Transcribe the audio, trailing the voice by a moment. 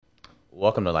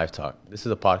Welcome to Life Talk. This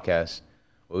is a podcast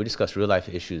where we discuss real life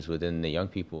issues within the young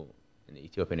people in the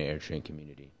Ethiopian and Eritrean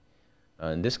community.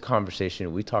 In this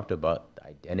conversation, we talked about the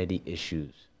identity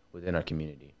issues within our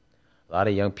community. A lot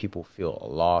of young people feel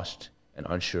lost and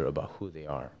unsure about who they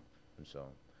are. And so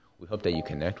we hope that you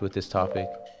connect with this topic,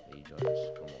 that you join us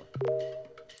for more.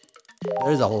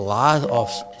 There is a lot of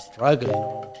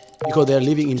struggle, because they're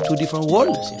living in two different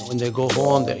worlds. When they go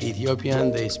home, they're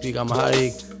Ethiopian, they speak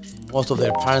Amharic. Most of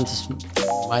their parents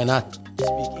might not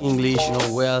speak English,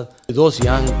 well. Those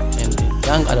young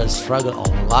adults struggle a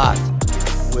lot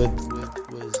with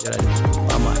their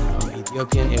identity.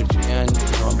 Ethiopian, Eritrean,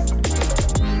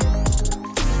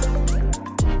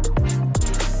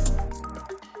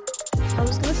 I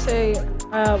was going to say,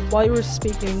 while you were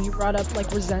speaking, you brought up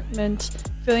resentment,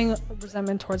 feeling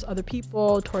resentment towards other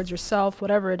people, towards yourself,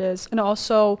 whatever it is, and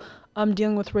also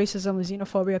dealing with racism,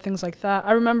 xenophobia, things like that.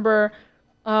 I remember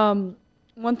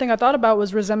one thing I thought about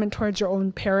was resentment towards your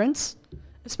own parents,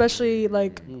 especially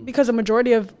because a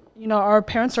majority of our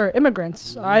parents are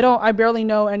immigrants. I barely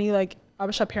know any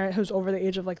Habesha parent who's over the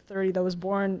age of 30 that was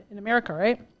born in America,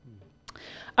 right?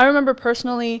 I remember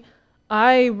personally,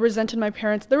 I resented my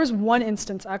parents. There was one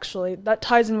instance actually that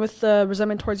ties in with the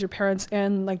resentment towards your parents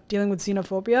and dealing with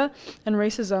xenophobia and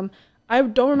racism. I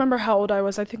don't remember how old I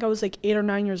was. I think I was 8 or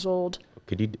 9 years old.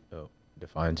 Could you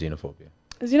define xenophobia?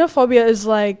 Xenophobia is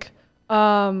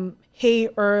hate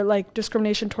or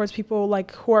discrimination towards people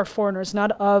who are foreigners,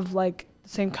 not of the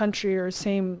same country or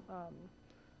same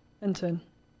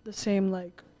the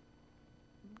same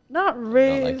not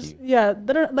race,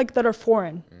 that are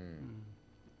foreign.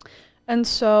 And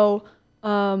so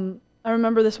I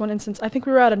remember this one instance. I think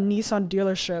we were at a Nissan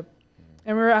dealership,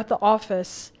 and we were at the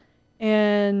office,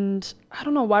 and I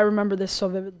don't know why I remember this so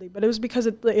vividly, but it was because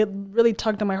it really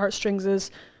tugged on my heartstrings.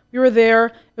 We were there.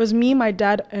 It was me, my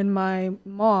dad, and my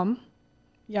mom.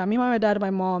 Yeah, me, my dad, and my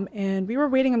mom, and we were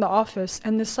waiting in the office,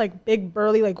 and this big,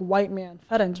 burly, white man,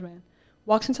 fetish man,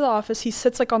 walks into the office. He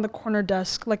sits on the corner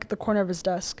desk, the corner of his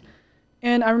desk.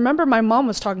 And I remember my mom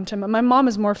was talking to him. And my mom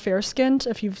is more fair-skinned.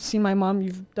 If you've seen my mom,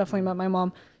 you've definitely met my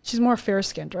mom. She's more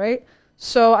fair-skinned, right?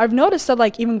 So I've noticed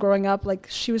that even growing up,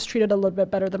 she was treated a little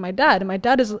bit better than my dad. And my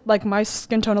dad is my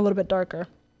skin tone a little bit darker.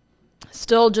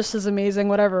 Still just as amazing,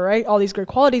 whatever, right? All these great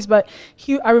qualities. But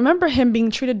I remember him being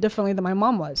treated differently than my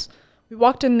mom was. We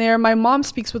walked in there. My mom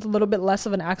speaks with a little bit less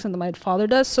of an accent than my father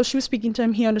does. So she was speaking to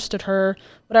him. He understood her,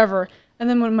 whatever. And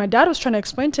then when my dad was trying to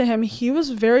explain to him, he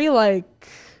was very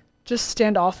just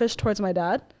standoffish towards my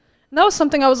dad. And that was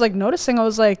something I was noticing. I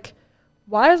was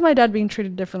why is my dad being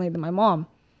treated differently than my mom?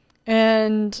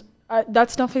 And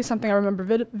that's definitely something I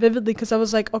remember vividly, because I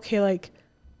was okay,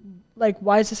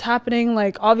 why is this happening?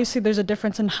 Obviously there's a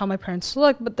difference in how my parents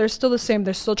look, but they're still the same.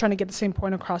 They're still trying to get the same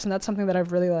point across. And that's something that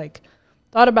I've really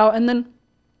thought about.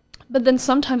 But then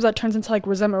sometimes that turns into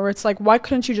resentment, where it's why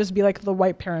couldn't you just be the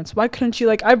white parents? Why couldn't you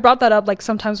I brought that up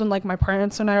sometimes when my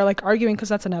parents and I are arguing, because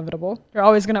that's inevitable. You're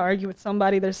always going to argue with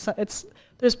somebody. There's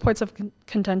points of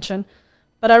contention.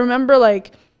 But I remember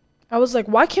I was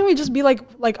why can't we just be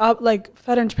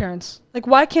fetish parents?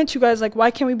 Why can't you guys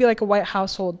why can't we be a white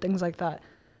household, things like that?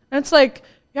 And it's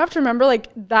you have to remember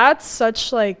that's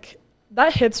such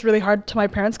that hits really hard to my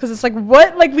parents, because it's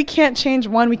what? We can't change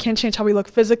we can't change how we look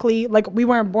physically. We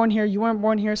weren't born here, you weren't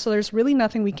born here, so there's really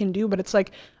nothing we can do. But it's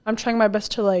I'm trying my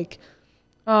best to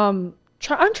I'm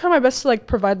trying my best to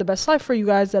provide the best life for you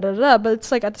guys, But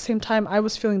it's at the same time, I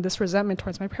was feeling this resentment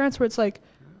towards my parents, where it's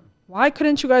why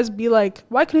couldn't you guys be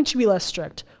why couldn't you be less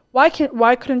strict? Why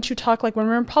couldn't you talk when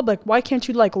we're in public? Why can't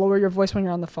you lower your voice when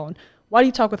you're on the phone? Why do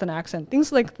you talk with an accent?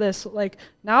 Things like this.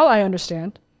 Now I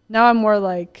understand. Now I'm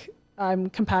more I'm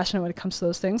compassionate when it comes to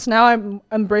those things. Now I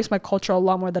embrace my culture a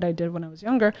lot more than I did when I was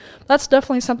younger. That's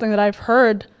definitely something that I've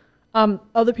heard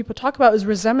other people talk about, is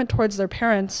resentment towards their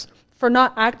parents for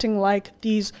not acting like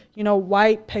these,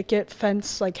 white picket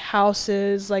fence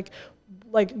houses,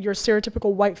 your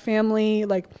stereotypical white family,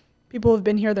 people who've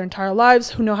been here their entire lives,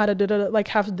 who know how to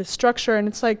have this structure. And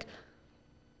it's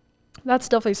that's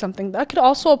definitely something that could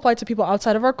also apply to people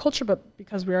outside of our culture, but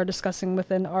because we are discussing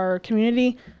within our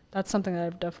community, that's something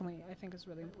that I think is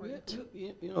really important.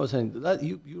 That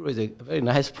you raised a very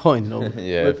nice point.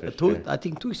 Yeah, sure. I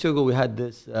think 2 weeks ago we had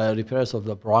this repairs of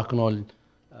the Bracknell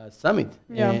summit,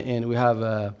 and we have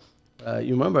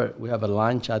you remember we have a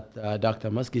lunch at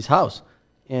Dr. Muski's house,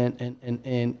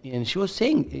 and she was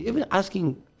saying, even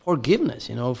asking forgiveness,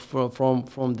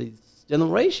 from this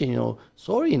generation,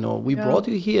 sorry, we brought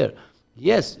you here,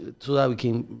 yes, so that we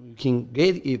can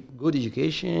get a good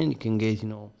education, you can get,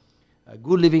 a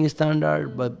good living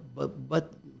standard,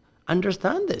 but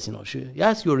understand this,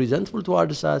 yes, you're resentful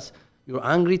towards us, you're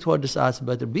angry towards us,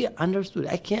 but be understood.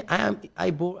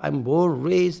 I'm born,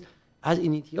 raised as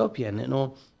an Ethiopian,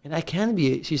 and I can't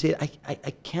be, she said,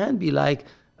 I can't be like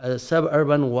a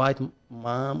suburban white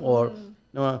mom or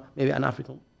maybe an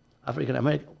African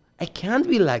American. I can't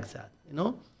be like that.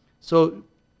 So,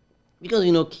 because,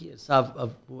 kids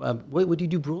have,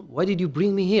 why did you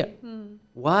bring me here?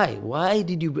 Why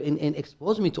did you and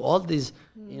expose me to all this,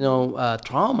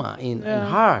 trauma in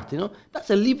heart? That's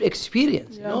a lived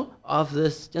experience, of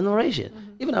this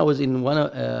generation. Even I was in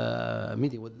one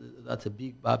meeting with, that's a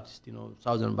big Baptist,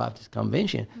 Southern Baptist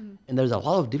convention, and there's a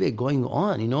lot of debate going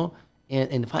on,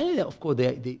 and finally, of course,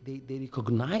 they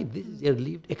recognize this is their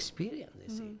lived experience,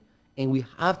 they say, and we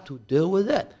have to deal with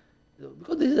that,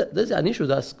 because this is an issue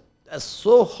that's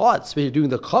so hot, especially during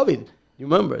the COVID. You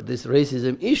remember this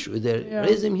racism issue. Is there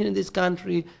racism here in this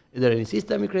country? Is there any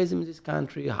systemic racism in this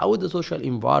country? How is the social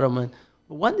environment?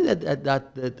 But one thing that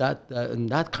in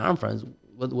that conference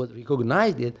was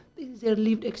recognized is this is their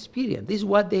lived experience. This is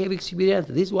what they have experienced.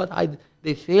 This is what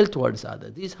they feel towards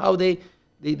others. This is how they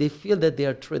feel that they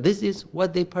are true. This is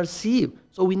what they perceive.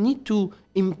 So we need to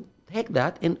take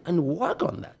that and work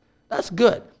on that. That's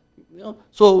good.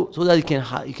 So that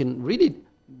you can really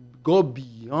go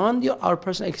beyond our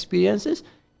personal experiences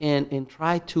and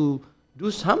try to do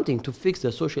something to fix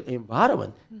the social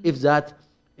environment if that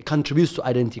contributes to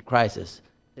identity crisis.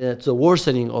 It's a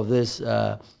worsening of this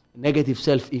negative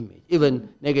self-image, even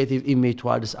negative image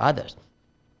towards others.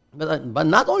 But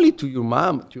not only to your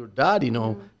mom, to your dad,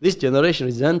 this generation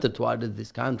resented towards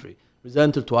this country,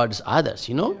 resented towards others,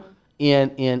 and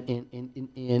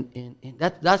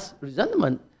that's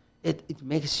resentment. It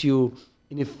makes you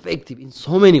ineffective in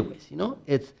so many ways,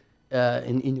 It's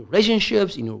in your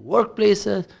relationships, in your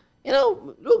workplaces.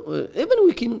 Look, even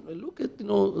we can look at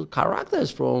characters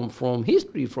from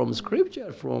history, from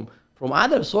scripture, from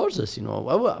other sources.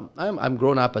 I'm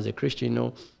grown up as a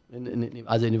Christian, and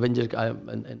as an evangelical, I'm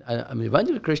an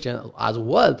evangelical Christian as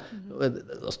well.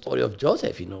 The story of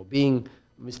Joseph, being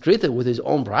mistreated with his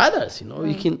own brothers.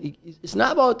 It's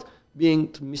not about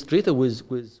being mistreated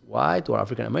with white or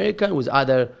African American, with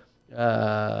other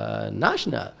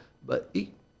national, but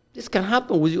this can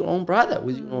happen with your own brother,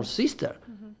 with your own sister,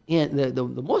 and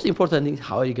the most important thing is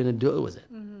how are you going to deal with it?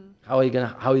 How are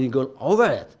you going over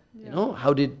it?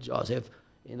 How did Joseph,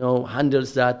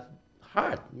 handles that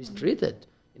hurt, mistreated,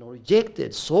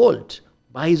 rejected, sold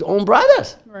by his own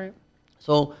brothers? Right.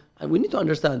 So, and we need to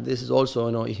understand this is also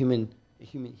a human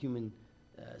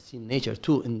sin nature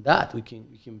too. In that we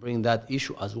can bring that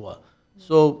issue as well.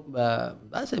 So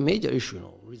that's a major issue,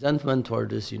 resentment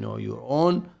towards your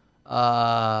own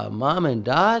mom and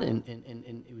dad and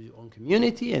your own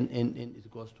community, and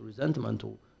it goes to resentment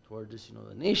towards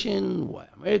the nation, white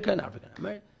American, African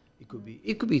American. It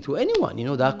could be to anyone,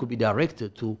 that could be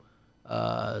directed to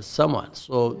someone.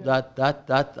 So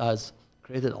that has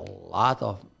created a lot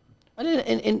of,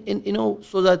 and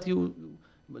so that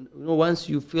once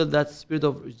you feel that spirit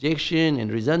of rejection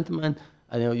and resentment,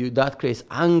 and that creates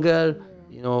anger.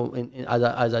 And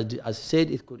as I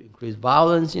said, it could increase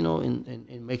violence,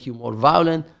 and make you more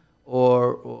violent,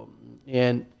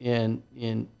 and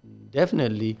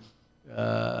definitely,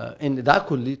 and that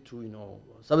could lead to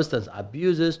substance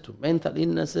abuses, to mental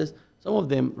illnesses. Some of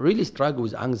them really struggle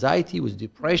with anxiety, with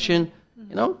depression.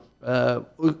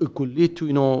 It could lead to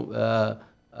you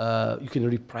can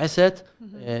repress it,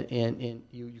 and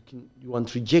you want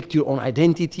to reject your own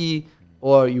identity,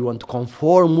 or you want to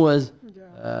conform with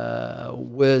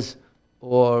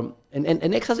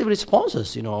and excessive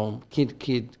responses, can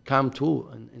come to,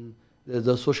 and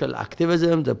the social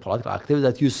activism, the political activism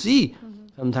that you see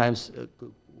sometimes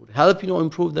would help,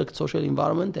 improve the social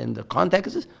environment and the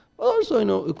contexts, but also,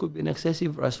 it could be an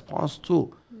excessive response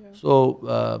too. Yeah.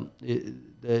 So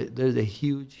there's a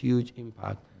huge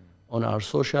impact on our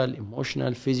social,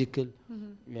 emotional, physical,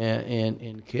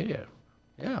 and career.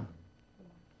 Yeah.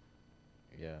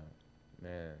 Yeah,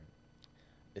 man.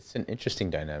 It's an interesting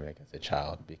dynamic as a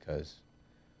child, because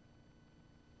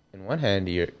on one hand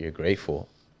you're grateful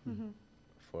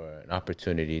for an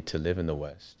opportunity to live in the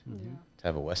West, to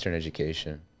have a Western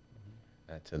education,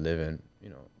 to live in,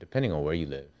 depending on where you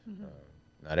live.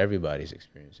 Not everybody's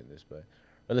experiencing this, but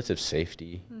relative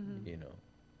safety,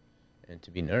 and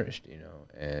to be nourished,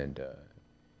 and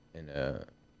in a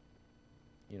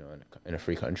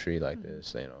free country like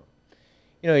this,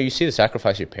 you see the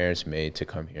sacrifice your parents made to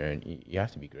come here, and you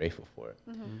have to be grateful for it.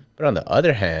 But on the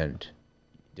other hand,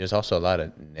 there's also a lot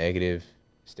of negative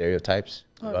stereotypes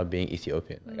about being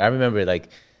Ethiopian. Like I remember,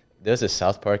 there's a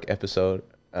South Park episode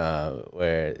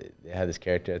where they had this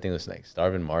character, I think it was like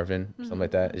Starvin Marvin, something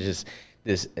like that. It's just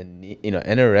this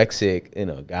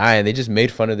anorexic guy, and they just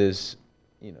made fun of this.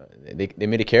 They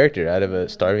made a character out of a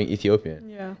starving Ethiopian.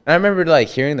 Yeah. And I remember like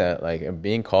hearing that, like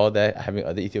being called that, having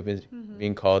other Ethiopians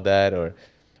being called that, or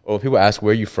people ask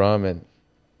where you from, and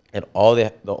all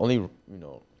the only Do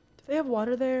they have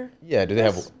water there? Yeah. Do they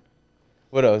have?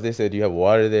 What else? They said, do you have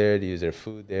water there? Do you use their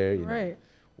food there? Right.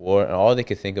 War, and all they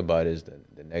could think about is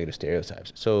the negative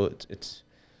stereotypes. So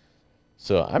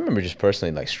so I remember just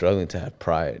personally like struggling to have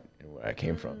pride in where I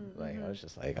came from. Like I was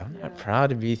just like, I'm not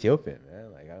proud to be Ethiopian,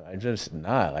 man. Like I'm just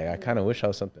not. Like I kind of wish I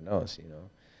was something else, And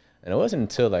it wasn't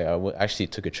until like actually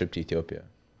took a trip to Ethiopia,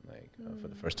 like for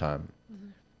the first time.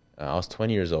 I was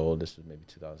 20 years old. This was maybe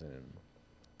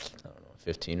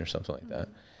 2015 or something like that,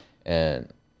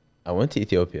 and I went to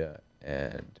Ethiopia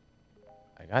and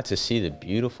I got to see the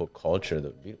beautiful culture,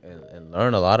 and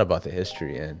learn a lot about the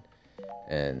history, and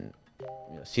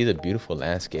see the beautiful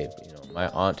landscape. My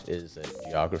aunt is a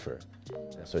geographer,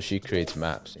 and so she creates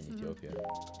maps in Ethiopia,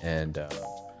 and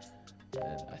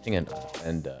I think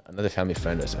another family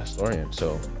friend is a historian.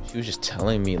 So she was just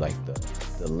telling me like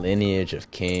the lineage of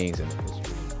kings and the history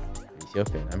of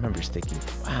Ethiopia. And I remember just thinking,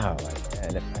 wow, like,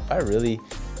 man, if I really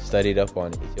studied up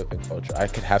on Ethiopian culture, I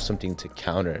could have something to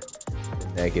counter the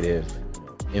negative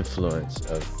influence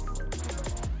of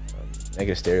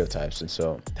negative stereotypes. And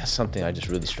so that's something I just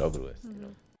really struggled with.